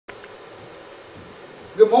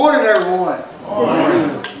Good morning, everyone. Good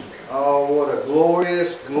morning. Oh, what a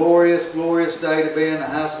glorious, glorious, glorious day to be in the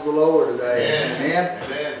house of the Lord today. Amen.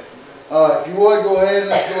 Amen. If you would,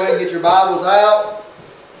 let's go ahead and get your Bibles out.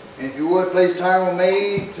 And if you would, please turn with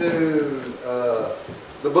me to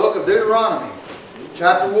the book of Deuteronomy,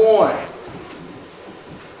 chapter 1.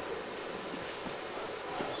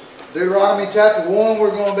 Deuteronomy chapter 1,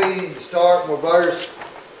 we're going to be starting with verse,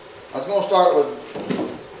 I was going to start with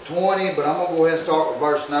 20, but I'm going to go ahead and start with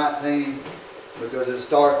verse 19 because it's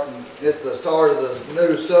the start of the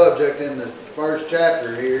new subject in the first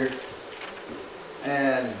chapter here.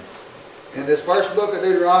 And in this first book of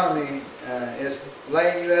Deuteronomy, it's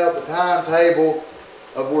laying you out the timetable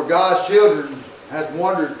of where God's children had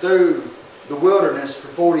wandered through the wilderness for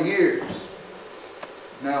 40 years.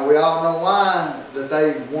 Now, we all know why that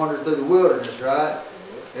they wandered through the wilderness, right?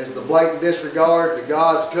 It's the blatant disregard to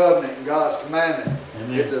God's covenant and God's commandment.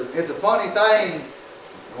 Amen. It's a funny thing.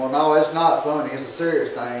 Well, no, it's not funny. It's a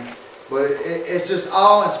serious thing. But it's just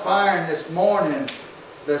awe-inspiring this morning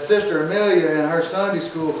that Sister Amelia in her Sunday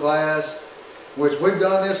school class, which we've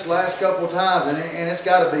done this last couple of times, and it's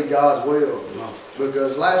got to be God's will.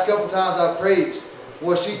 Because last couple of times I've preached,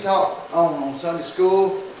 what she's taught on Sunday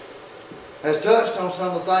school has touched on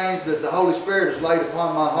some of the things that the Holy Spirit has laid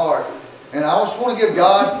upon my heart. And I just want to give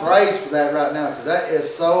God praise for that right now, because that is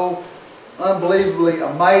so unbelievably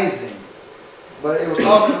amazing. But it was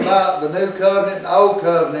talking about the new covenant, the old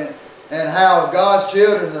covenant, and how God's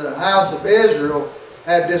children, the house of Israel,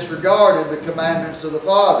 had disregarded the commandments of the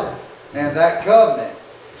Father and that covenant.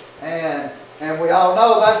 And we all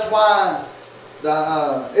know that's why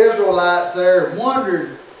the Israelites there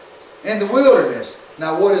wandered in the wilderness.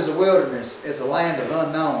 Now, what is the wilderness? It's a land of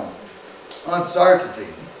unknown, uncertainty.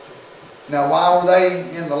 Now, why were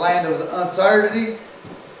they in the land of uncertainty?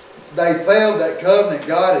 They failed that covenant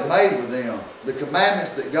God had made with them. The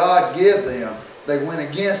commandments that God gave them, they went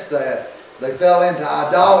against that. They fell into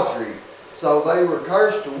idolatry. So they were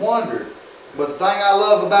cursed to wander. But the thing I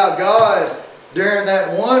love about God, during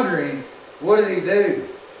that wandering, what did He do?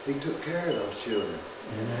 He took care of those children.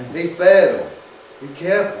 Amen. He fed them. He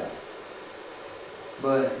kept them.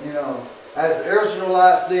 But, you know, as the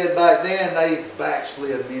Israelites did back then, they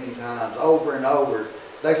backslid many times, over and over.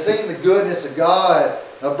 They seen the goodness of God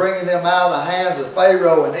of bringing them out of the hands of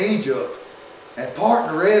Pharaoh in Egypt and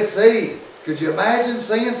parting the Red Sea. Could you imagine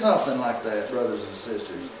seeing something like that, brothers and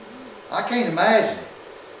sisters? I can't imagine it.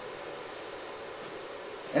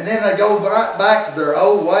 And then they go right back to their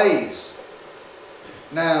old ways.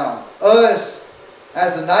 Now, us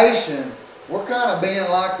as a nation, we're kind of being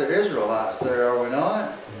like the Israelites there, are we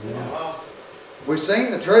not? Yeah. We've seen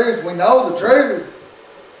the truth. We know the truth.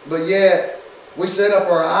 But yet, we set up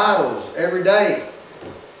our idols every day.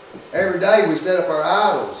 Every day we set up our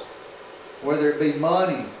idols. Whether it be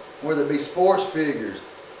money, whether it be sports figures,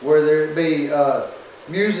 whether it be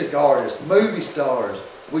music artists, movie stars.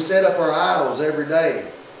 We set up our idols every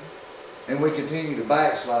day. And we continue to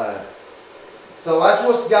backslide. So that's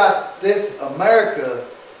what's got this America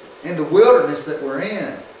in the wilderness that we're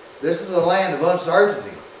in. This is a land of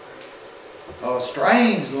uncertainty. A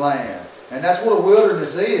strange land. And that's what a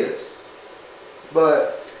wilderness is.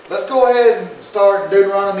 But let's go ahead and start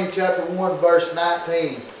Deuteronomy chapter 1 verse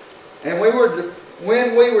 19. And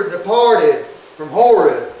when we were departed from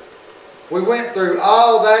Horeb, we went through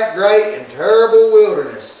all that great and terrible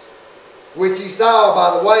wilderness, which ye saw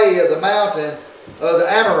by the way of the mountain of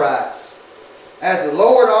the Amorites. As the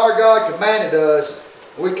Lord our God commanded us,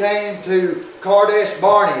 we came to Kadesh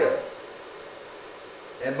Barnea.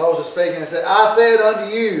 And Moses speaking and said, I said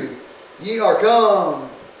unto you, ye are come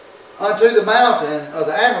unto the mountain of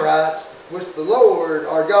the Amorites, which the Lord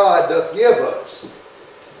our God doth give us.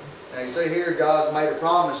 Now you see here, God's made a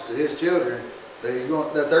promise to His children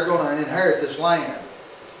that they're going to inherit this land.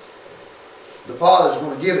 The Father's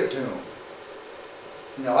going to give it to them.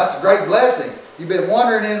 You know, that's a great blessing. You've been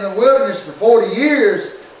wandering in the wilderness for 40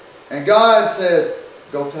 years, and God says,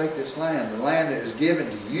 go take this land, the land that is given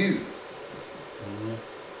to you.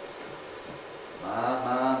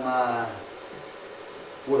 My.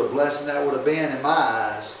 What a blessing that would have been in my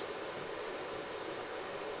eyes.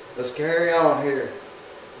 Let's carry on here.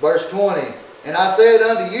 Verse 20. And I said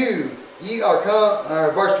unto you, ye are come,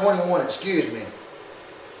 verse 21, excuse me.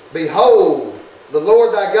 Behold, the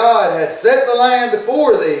Lord thy God hath set the land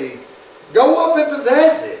before thee. Go up and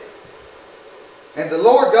possess it. And the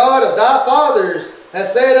Lord God of thy fathers hath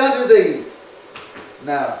said unto thee.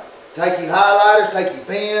 Now, take ye highlighters, take ye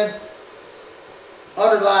pens.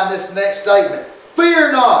 Underline this next statement.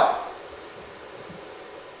 Fear not.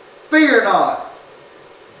 Fear not.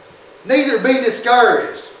 Neither be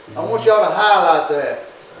discouraged. I want y'all to highlight that.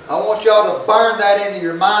 I want y'all to burn that into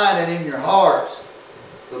your mind and in your hearts.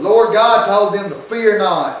 The Lord God told them to fear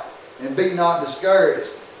not and be not discouraged.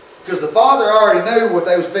 Because the Father already knew what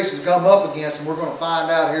they was fixing to come up against, and we're going to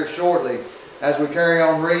find out here shortly as we carry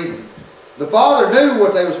on reading. The Father knew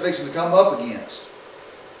what they was fixing to come up against.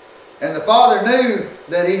 And the Father knew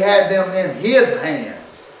that He had them in His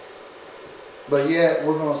hands. But yet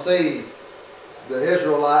we're going to see the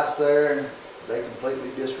Israelites there, they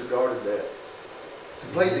completely disregarded that.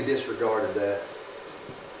 Completely disregarded that.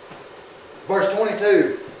 Verse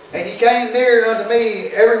 22, and ye came near unto me,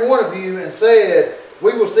 every one of you, and said,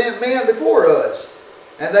 we will send men before us,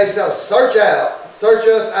 and they shall search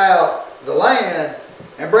us out the land,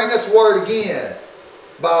 and bring us word again,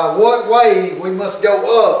 by what way we must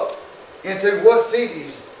go up, into what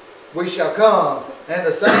cities we shall come. And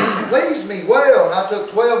the saying pleased me well, and I took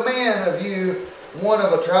 12 men of you, one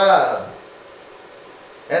of a tribe.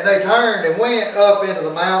 And they turned and went up into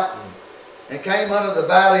the mountain, and came unto the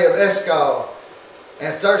valley of Escol,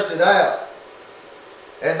 and searched it out.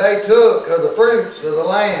 And they took of the fruits of the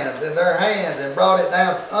lands in their hands, and brought it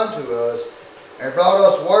down unto us, and brought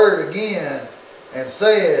us word again, and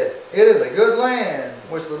said, it is a good land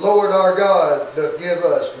which the Lord our God doth give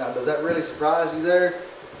us. Now, does that really surprise you there?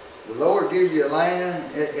 The Lord gives you a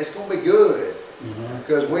land, it's going to be good.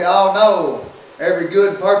 Because we all know every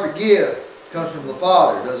good and perfect gift comes from the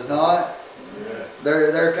Father, does it not? Yes.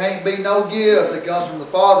 There can't be no gift that comes from the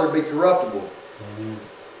Father be corruptible.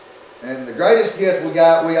 And the greatest gift we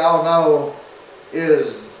got, we all know,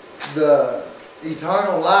 is the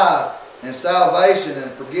eternal life and salvation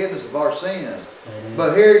and forgiveness of our sins.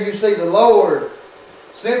 But here you see the Lord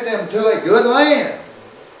sent them to a good land,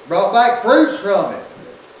 brought back fruits from it.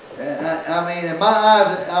 And I mean, in my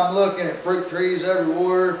eyes, I'm looking at fruit trees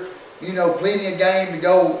everywhere, you know, plenty of game to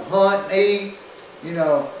go hunt and eat. You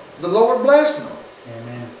know, the Lord blessing them.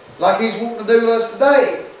 Amen. Like He's wanting to do us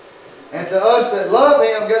today. And to us that love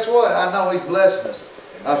Him, guess what? I know He's blessing us.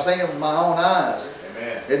 Amen. I've seen Him with my own eyes.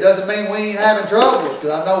 Amen. It doesn't mean we ain't having troubles,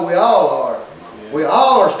 because I know we all are. Amen. We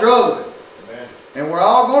all are struggling. Amen. And we're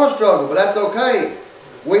all going to struggle, but that's okay.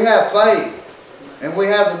 We have faith. And we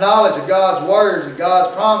have the knowledge of God's words and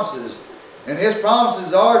God's promises. And His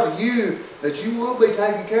promises are to you that you will be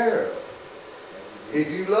taken care of.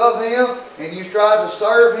 If you love Him and you strive to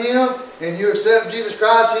serve Him and you accept Jesus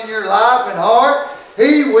Christ in your life and heart,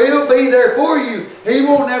 He will be there for you. He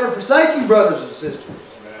won't never forsake you, brothers and sisters.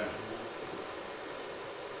 Amen.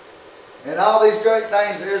 And all these great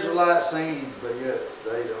things the Israelites seen, but yet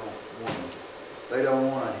they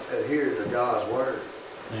don't want to adhere to God's word.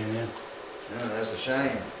 Amen. Yeah, that's a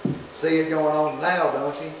shame. See it going on now,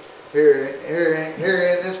 don't you? Here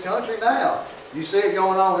in this country now. You see it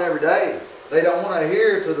going on every day. They don't want to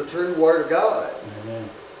adhere to the true word of God. Amen.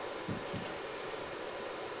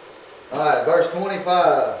 Alright, verse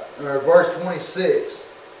 25, or verse 26.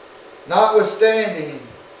 Notwithstanding,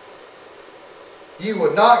 you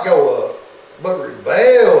would not go up, but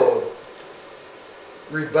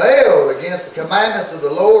rebelled against the commandments of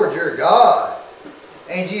the Lord your God.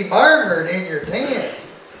 And ye murmured in your tent,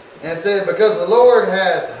 and said, because the Lord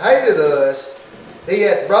hath hated us, He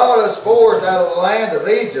hath brought us forth out of the land of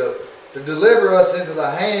Egypt, to deliver us into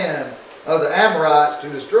the hand of the Amorites to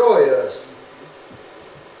destroy us.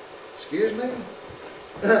 Excuse me?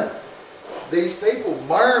 These people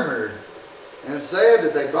murmured and said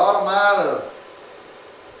that they brought them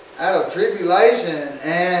out of tribulation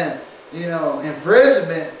and, you know,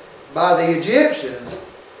 imprisonment by the Egyptians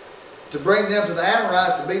to bring them to the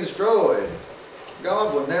Amorites to be destroyed.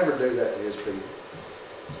 God will never do that to His people.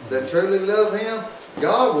 That truly love Him,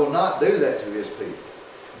 God will not do that to His people.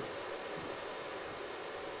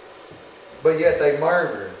 But yet they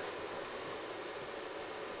murmured.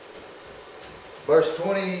 Verse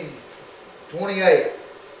 28.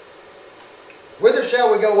 Whither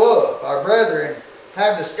shall we go up? Our brethren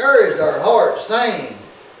have discouraged our hearts, saying,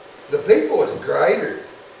 the people is greater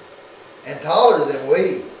and taller than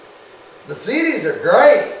we. The cities are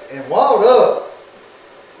great and walled up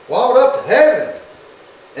to heaven.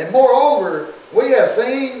 And moreover, we have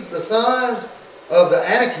seen the sons of the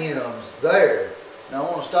Anakims there. Now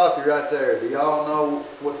I want to stop you right there. Do y'all know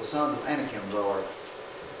what the sons of Anakims are?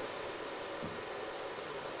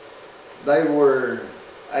 They were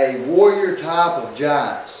a warrior type of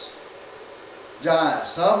giants.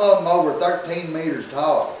 Giants. Some of them over 13 meters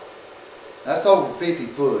tall. That's over 50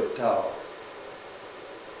 foot tall.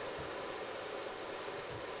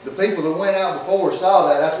 The people that went out before saw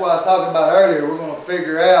that. That's what I was talking about earlier. We're going to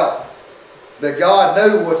figure out that God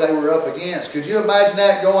knew what they were up against. Could you imagine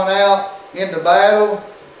that, going out into battle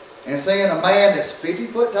and seeing a man that's 50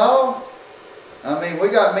 foot tall. I mean, we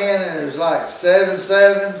got men that is like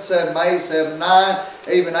 7'7", 7'8", 7'9",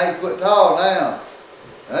 even 8 foot tall now.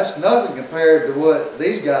 That's nothing compared to what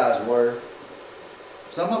these guys were.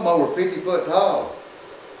 Some of them over 50 foot tall.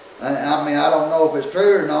 I mean, I don't know if it's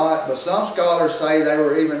true or not, but some scholars say they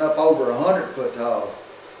were even up over 100 foot tall.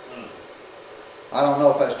 I don't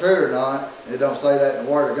know if that's true or not. It don't say that in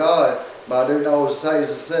the Word of God, but I do know it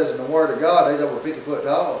says in the Word of God he's over 50 foot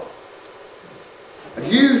tall. A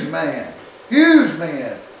huge man. Huge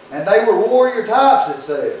men. And they were warrior types, it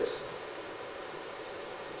says.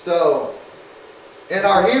 So, in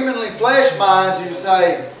our humanly flesh minds, you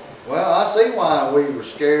say, well, I see why we were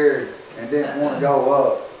scared and didn't want to go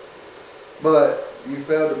up. But you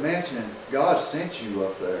failed to mention, God sent you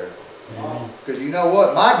up there. Because you know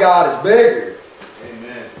what? My God is bigger.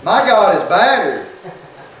 Amen. My God is badder.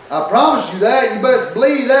 I promise you that. You best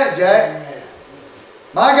believe that, Jack.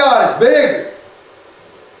 My God is bigger.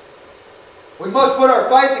 We must put our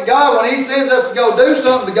faith in God when He sends us to go do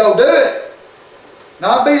something, to go do it.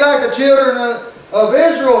 Not be like the children of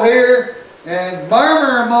Israel here and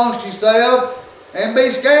murmur amongst yourselves and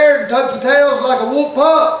be scared and tuck your tails like a wolf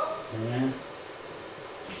pup.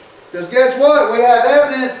 Because guess what? We have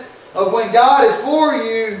evidence of when God is for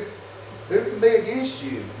you, who can be against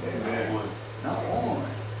you? Amen. Not one.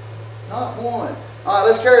 Not one. All right,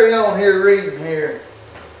 let's carry on here reading here.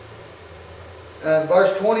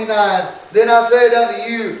 Verse 29, then I said unto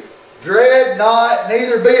you, dread not,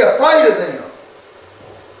 neither be afraid of them.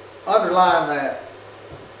 Underline that.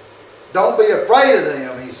 Don't be afraid of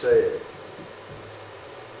them, he said.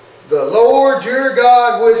 The Lord your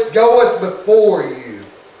God which goeth before you,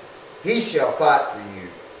 He shall fight for you.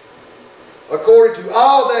 According to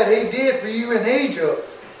all that He did for you in Egypt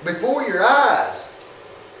before your eyes.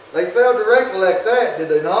 They failed to recollect that, did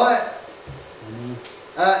they not?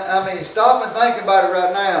 I mean, stop and think about it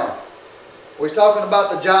right now. We're talking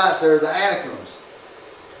about the giants there, the Anakims.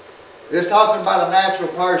 It's talking about a natural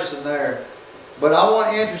person there. But I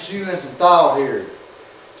want to interest you in some thought here.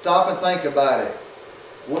 Stop and think about it.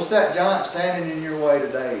 What's that giant standing in your way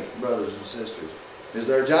today, brothers and sisters? Is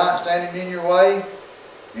there a giant standing in your way?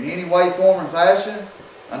 In any way, form, and fashion?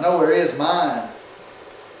 I know there is mine.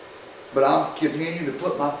 But I'm continuing to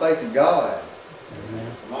put my faith in God.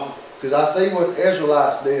 Because I see what the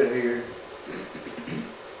Israelites did here.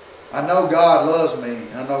 I know God loves me.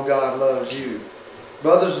 I know God loves you.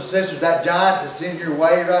 Brothers and sisters, that giant that's in your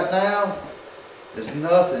way right now is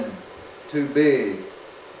nothing too big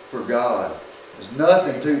for God. There's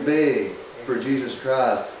nothing too big for Jesus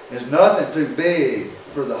Christ. There's nothing too big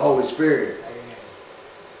for the Holy Spirit.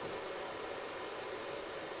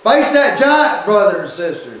 Face that giant, brothers and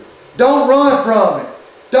sisters. Don't run from it.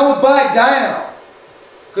 Don't back down.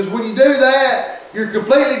 Because when you do that, you're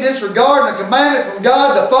completely disregarding a commandment from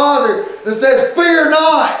God the Father that says, fear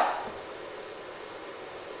not.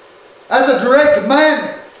 That's a direct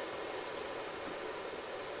commandment.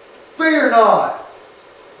 Fear not.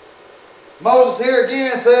 Moses here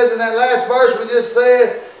again says in that last verse we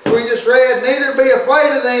just read, neither be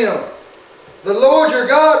afraid of them. The Lord your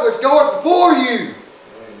God which goeth before you. Amen.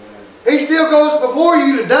 He still goes before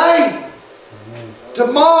you today. Amen.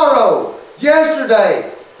 Tomorrow.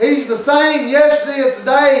 Yesterday. He's the same yesterday as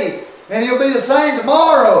today. And He'll be the same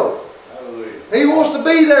tomorrow. Hallelujah. He wants to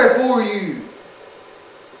be there for you.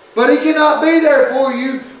 But He cannot be there for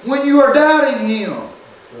you when you are doubting Him.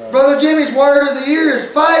 Right. Brother Jimmy's word of the year is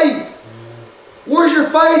faith. Where's your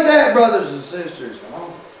faith at, brothers and sisters?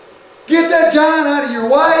 Get that giant out of your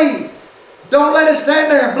way. Don't let it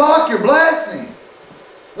stand there and block your blessing.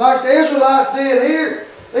 Like the Israelites did here.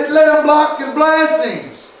 They let them block your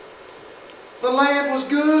blessings. The land was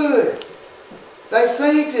good. They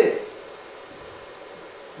seen it.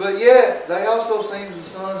 But yet, they also seen the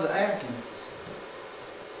sons of Anakim.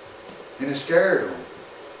 And it scared them.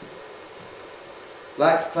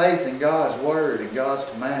 Lacked faith in God's word and God's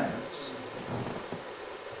commandments.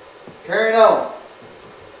 Carrying on.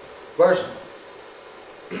 Verse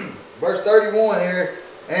 31 here.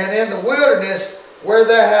 And in the wilderness where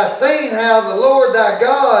thou hast seen how the Lord thy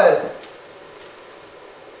God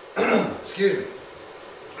excuse me.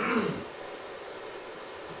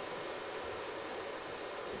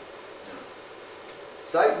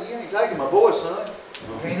 Satan, you ain't taking my voice, son.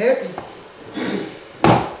 Can't help you.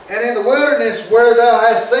 And in the wilderness where thou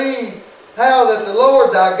hast seen how that the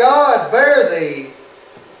Lord thy God bare thee,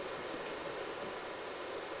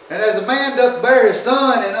 and as a man doth bear his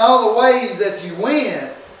son in all the ways that you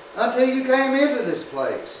went, until you came into this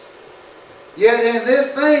place. Yet in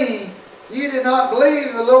this thing you did not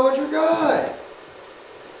believe the Lord your God.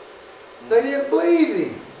 They didn't believe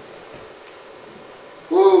Him.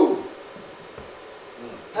 Woo!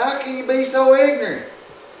 How can you be so ignorant?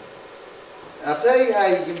 I'll tell you how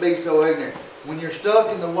you can be so ignorant. When you're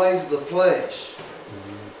stuck in the ways of the flesh.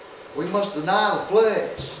 We must deny the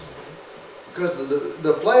flesh. Because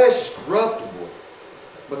the flesh is corruptible.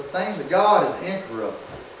 But the things of God is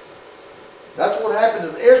incorruptible. That's what happened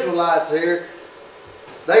to the Israelites here.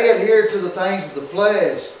 They adhered to the things of the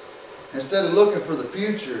flesh instead of looking for the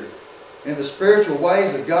future in the spiritual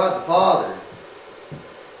ways of God the Father.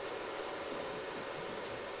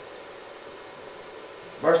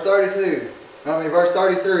 Verse 33.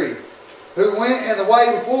 Who went in the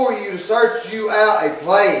way before you to search you out a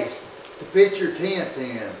place to pitch your tents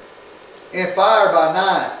in fire by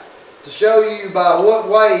night, to show you by what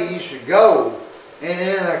way you should go, and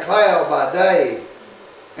in a cloud by day.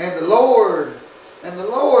 And the Lord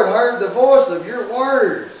heard the voice of your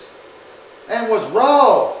words, and was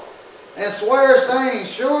wroth, and sware, saying,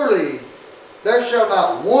 surely there shall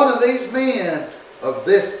not one of these men of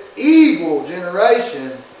this evil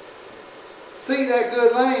generation see that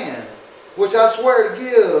good land, which I swear to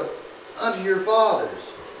give unto your fathers.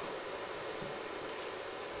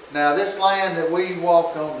 Now this land that we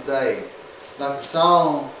walk on today, like the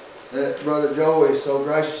song that Brother Joey so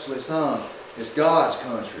graciously sung, is God's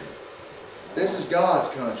country. This is God's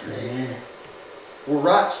country. Amen. We're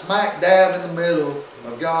right smack dab in the middle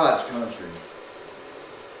of God's country.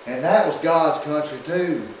 And that was God's country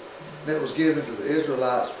too, that was given to the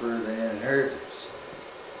Israelites for their inheritance.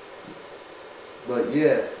 But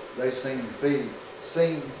yet, they seem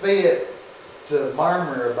fit to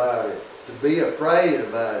murmur about it, to be afraid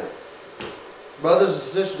about it. Brothers and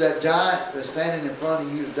sisters, that giant that's standing in front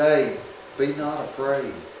of you today, be not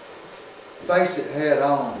afraid. Face it head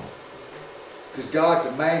on. Because God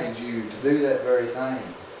commanded you to do that very thing.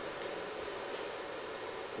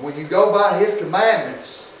 When you go by His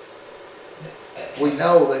commandments, we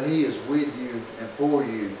know that He is with you and for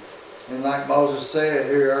you. And like Moses said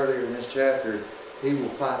here earlier in this chapter, He will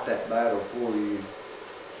fight that battle for you.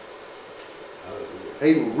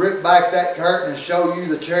 He will rip back that curtain and show you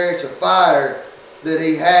the chariots of fire that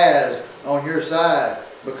He has on your side.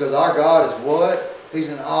 Because our God is what? He's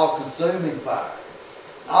an all-consuming fire.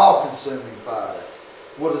 All-consuming fire.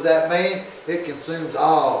 What does that mean? It consumes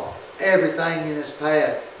all. Everything in its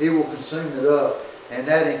path. It will consume it up. And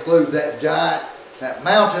that includes that giant, that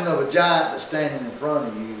mountain of a giant that's standing in front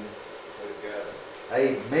of you.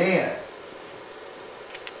 Amen.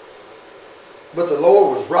 But the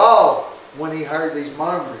Lord was wroth when He heard these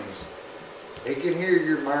murmurings. He can hear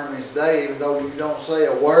your murmurings today, even though you don't say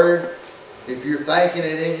a word. If you're thinking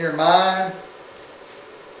it in your mind,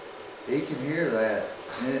 He can hear that.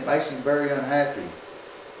 And it makes Him very unhappy.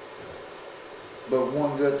 But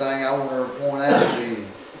one good thing I want to point out to you,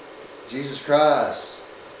 Jesus Christ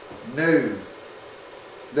knew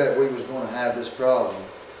that we was going to have this problem.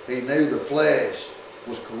 He knew the flesh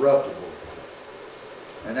was corruptible.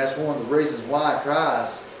 And that's one of the reasons why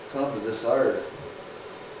Christ come to this earth.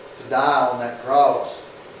 To die on that cross.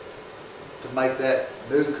 To make that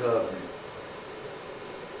new covenant.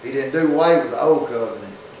 He didn't do away with the old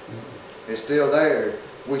covenant. It's still there.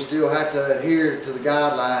 We still have to adhere to the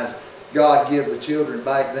guidelines God gave the children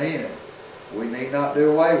back then. We need not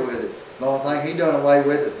do away with it. The only thing He done away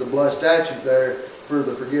with is the blood statute there for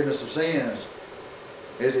the forgiveness of sins.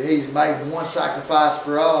 He's made one sacrifice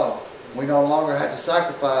for all. We no longer have to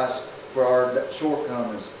sacrifice for our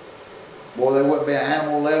shortcomings. Boy, there wouldn't be an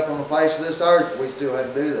animal left on the face of this earth if we still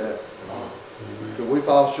had to do that. Because we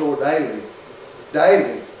fall short daily.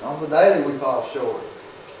 Daily. On the daily we fall short.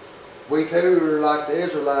 We too are like the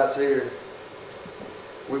Israelites here.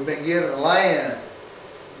 We've been given a land,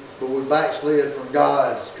 but we backslid from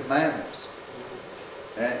God's commandments.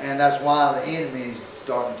 And that's why the enemy's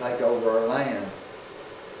starting to take over our land.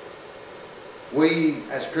 We,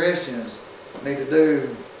 as Christians, need to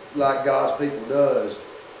do like God's people does.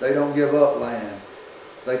 They don't give up land.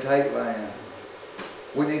 They take land.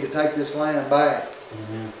 We need to take this land back.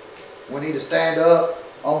 Mm-hmm. We need to stand up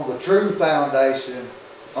on the true foundation,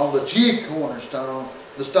 on the chief cornerstone,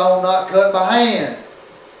 the stone not cut by hand,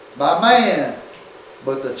 by man,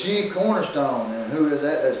 but the chief cornerstone. And who is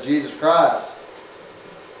that? That's Jesus Christ.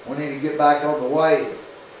 We need to get back on the way.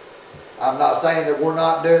 I'm not saying that we're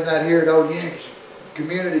not doing that here at Old Union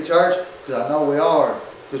Community Church, because I know we are,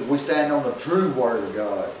 because we stand on the true Word of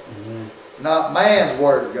God. Mm-hmm. Not man's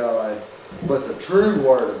Word of God, but the true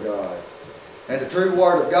Word of God. And the true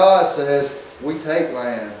Word of God says we take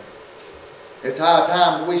land. It's high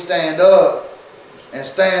time that we stand up and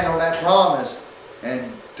stand on that promise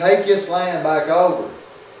and take this land back over.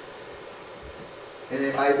 And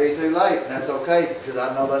it may be too late, and that's okay, because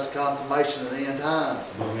I know that's consummation of the end times.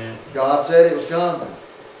 Amen. God said it was coming.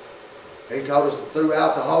 He told us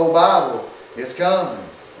throughout the whole Bible, it's coming.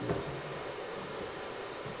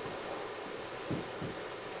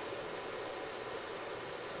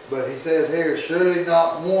 But he says here, surely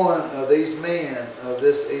not one of these men of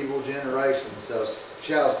this evil generation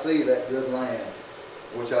shall see that good land,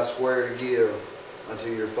 which I swear to give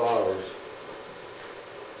unto your fathers.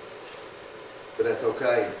 But that's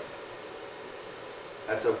okay.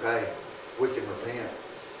 That's okay. We can repent.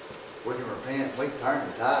 We can repent. We can turn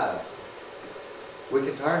the tide. We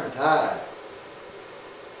can turn the tide.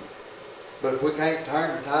 But if we can't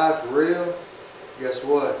turn the tide for real, guess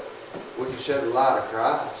what? We can share the light of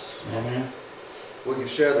Christ. Amen. We can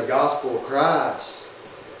share the gospel of Christ.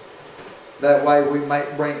 That way we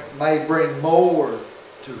may bring more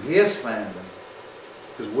to His family.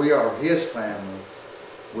 Because we are His family.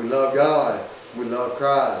 We love God. We love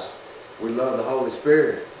Christ. We love the Holy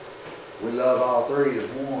Spirit. We love all three as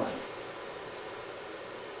one.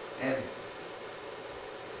 And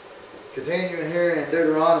continuing here in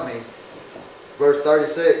Deuteronomy, verse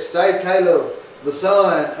 36, say Caleb, the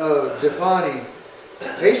son of Jephunneh,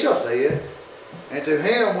 he shall see it, and to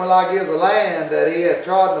him will I give the land that he hath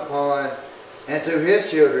trodden upon, and to his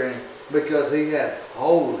children, because he hath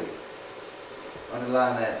wholly,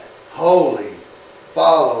 underline that, wholly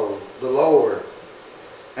followed the Lord.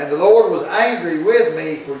 And the Lord was angry with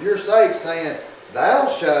me for your sake, saying, thou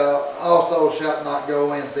shalt not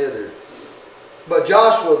go in thither. But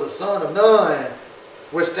Joshua the son of Nun,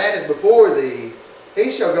 which standeth before thee, he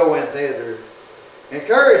shall go in thither.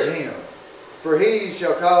 Encourage him, for he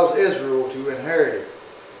shall cause Israel to inherit it.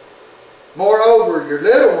 Moreover, your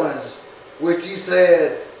little ones, which ye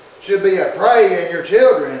said should be a prey, and your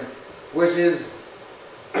children, which is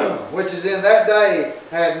in that day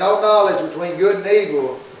had no knowledge between good and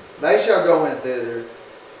evil, they shall go in thither,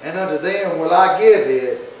 and unto them will I give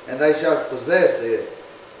it, and they shall possess it.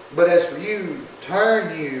 But as for you,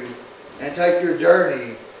 turn you and take your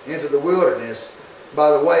journey into the wilderness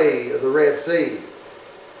by the way of the Red Sea.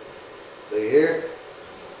 See here?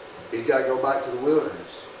 He's got to go back to the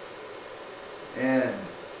wilderness. And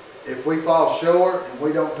if we fall short and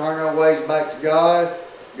we don't turn our ways back to God,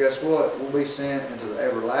 guess what? We'll be sent into the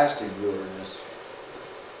everlasting wilderness.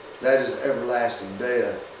 That is everlasting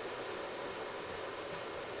death.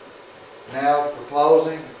 Now, for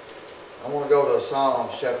closing, I want to go to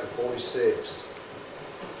Psalms chapter 46.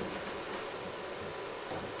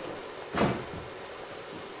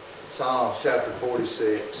 Psalms chapter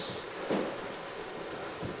 46.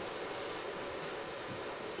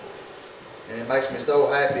 And it makes me so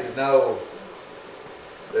happy to know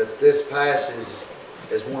that this passage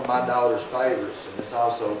is one of my daughter's favorites, and it's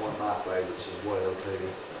also one of my favorites as well, too.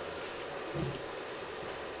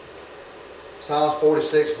 Psalms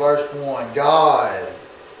 46 verse 1, God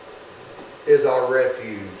is our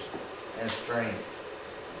refuge and strength,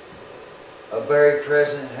 a very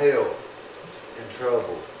present help in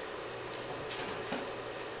trouble.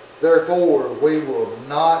 Therefore we will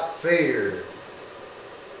not fear,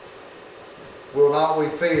 will not we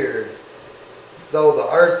fear, though the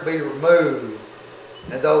earth be removed,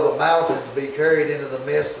 and though the mountains be carried into the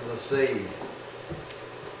midst of the sea.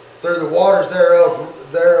 Through the waters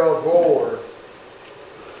thereof roar,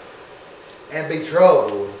 and be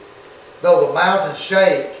troubled, though the mountains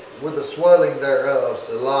shake with the swelling thereof.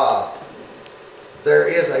 Selah. There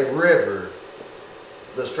is a river,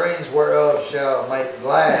 the streams whereof shall make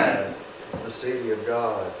glad the city of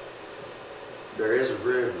God. There is a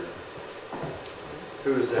river.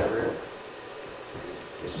 Who is that river?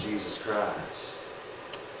 It's Jesus Christ.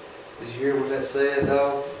 Did you hear what that said,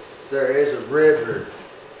 though? There is a river,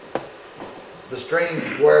 the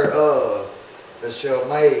streams whereof that shall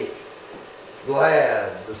make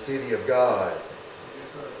glad the city of God.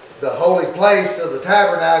 The holy place of the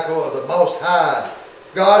tabernacle of the Most High.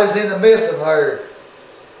 God is in the midst of her.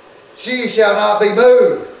 She shall not be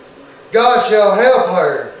moved. God shall help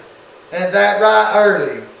her, and that right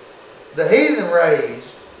early. The heathen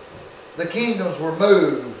raised, the kingdoms were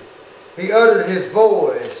moved. He uttered his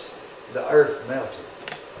voice, the earth melted.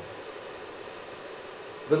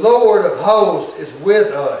 The Lord of hosts is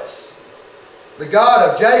with us. The God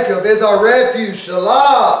of Jacob is our refuge.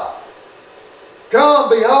 Selah. Come,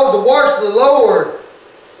 behold the works of the Lord.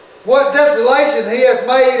 What desolation he hath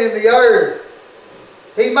made in the earth.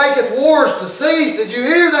 He maketh wars to cease. Did you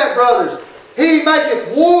hear that, brothers? He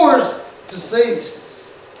maketh wars to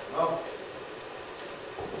cease. Oh.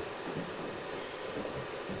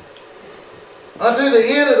 Unto the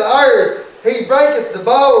end of the earth he breaketh the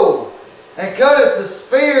bow, and cutteth the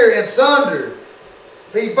spear in sunder.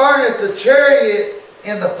 He burneth the chariot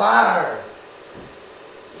in the fire.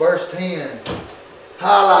 Verse 10.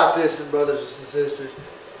 Highlight this, brothers and sisters.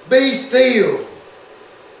 Be still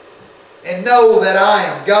and know that I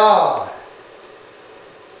am God.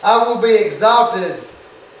 I will be exalted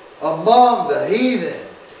among the heathen.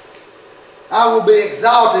 I will be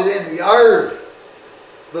exalted in the earth.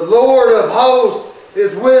 The Lord of hosts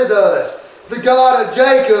is with us. The God of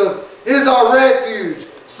Jacob is our refuge.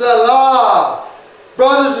 Selah.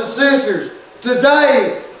 Brothers and sisters,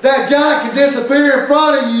 today that giant can disappear in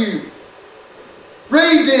front of you.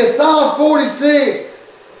 Read this, Psalms 46.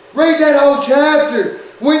 Read that whole chapter.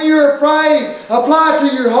 When you're afraid, apply it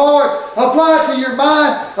to your heart, apply it to your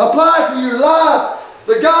mind, apply it to your life.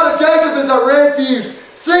 The God of Jacob is our refuge.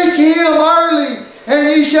 Seek Him early,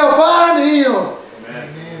 and ye shall find Him.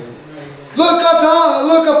 Amen. Look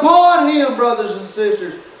upon Him, brothers and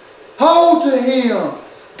sisters. Hold to Him.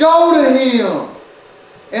 Go to Him.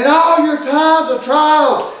 In all your times of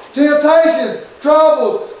trials, temptations,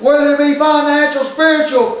 troubles, whether it be financial,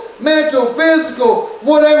 spiritual, mental, physical,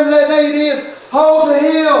 whatever that need is, hold to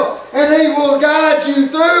Him and He will guide you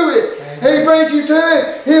through it. Amen. He brings you to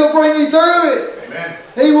it, He'll bring you through it. Amen.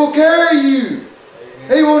 He will carry you.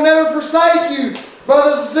 Amen. He will never forsake you.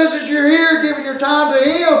 Brothers and sisters, you're here giving your time to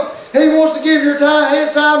Him. He wants to give His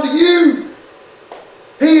time to you.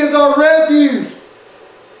 He is our refuge.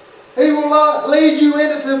 He will not lead you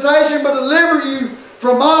into temptation, but deliver you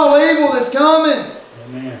from all evil that's coming.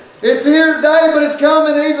 Amen. It's here today, but it's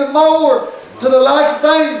coming even more to the likes of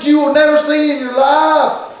things that you will never see in your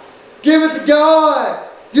life. Give it to God.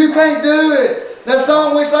 You can't do it. That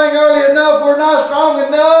song we sang earlier, enough, we're not strong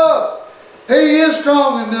enough. He is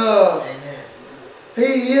strong enough. Amen.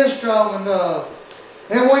 He is strong enough.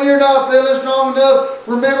 And when you're not feeling strong enough,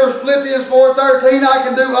 remember Philippians 4:13, I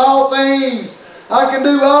can do all things. I can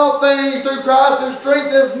do all things through Christ who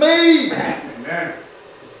strengthens me. Amen.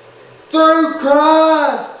 Through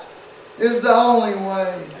Christ is the only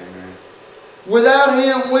way. Amen. Without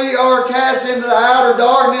Him we are cast into the outer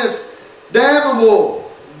darkness,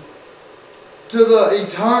 damnable to the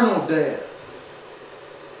eternal death.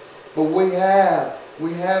 But we have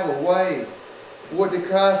a way. What did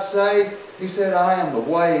Christ say? He said, I am the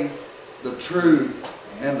way, the truth,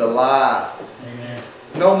 and the life. Amen.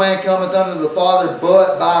 No man cometh unto the Father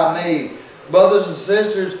but by me. Brothers and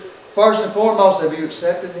sisters, first and foremost, have you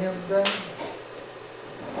accepted Him today?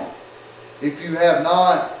 If you have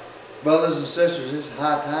not, brothers and sisters, it's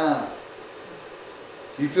high time.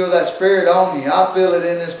 You feel that Spirit on you. I feel it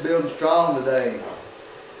in this building strong today.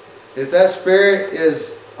 If that Spirit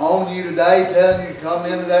is on you today, telling you to come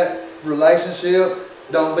into that relationship,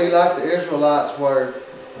 don't be like the Israelites were.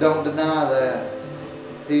 Don't deny that.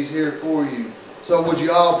 He's here for you. So would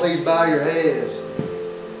you all please bow your heads?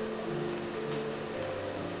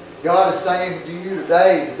 God is saying to you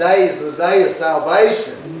today is the day of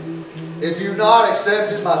salvation. If you've not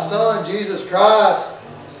accepted my Son, Jesus Christ,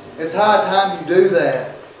 it's high time you do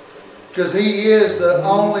that. Because He is the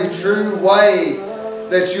only true way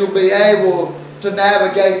that you'll be able to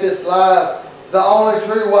navigate this life. The only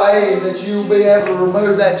true way that you'll be able to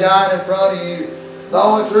remove that giant in front of you. The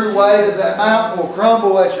only true way that that mountain will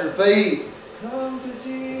crumble at your feet.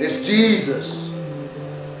 It's Jesus.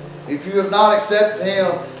 If you have not accepted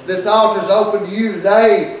Him, this altar is open to you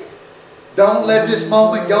today. Don't let this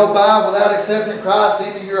moment go by without accepting Christ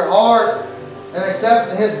into your heart and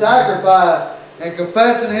accepting His sacrifice and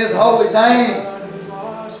confessing His holy name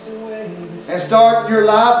and starting your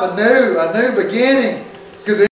life anew, a new beginning.